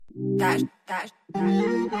Share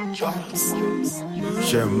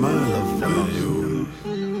my love with you.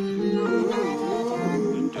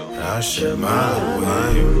 I share my love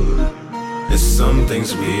with you. There's some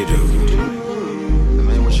things we do,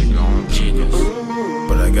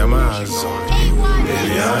 but I got my eyes on you.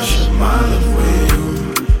 Baby, I share my love with you.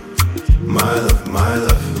 My love, my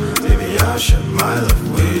love. Baby, I share my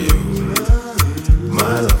love with you.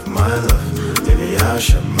 My love, my love. Baby, I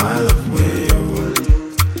share my love with you.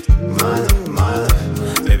 My love, my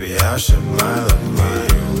love. Baby, I share my love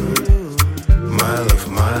with you. My love,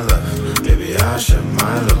 my love. Baby, I share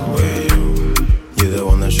my love with you. You're the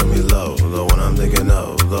one that show me love, the one I'm thinking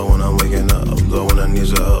of, the one I'm waking up, the one that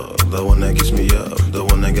needs a hug, the one that keeps me up, the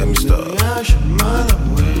one that got me stuck. I share my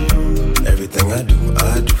love with you. Everything I do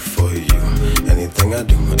for you. Anything I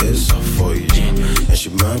do is all for you. And she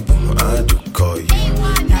my boo, I do call you. You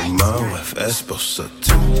my wife, esposa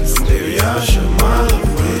too. Baby, I share my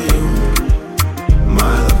love with you.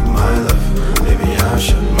 My love, my love. Baby, I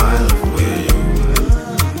share my love with you.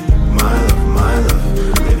 My love, my love.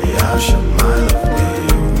 Baby, I share my love with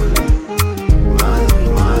you. My love,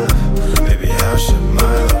 my love. Baby, I share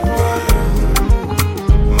my love with you.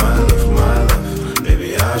 My love, my love. Baby,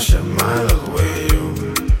 I share my love with you.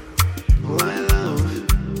 My love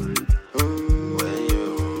with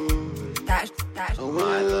you.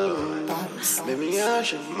 My love. Baby, I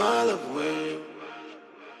share my love with you.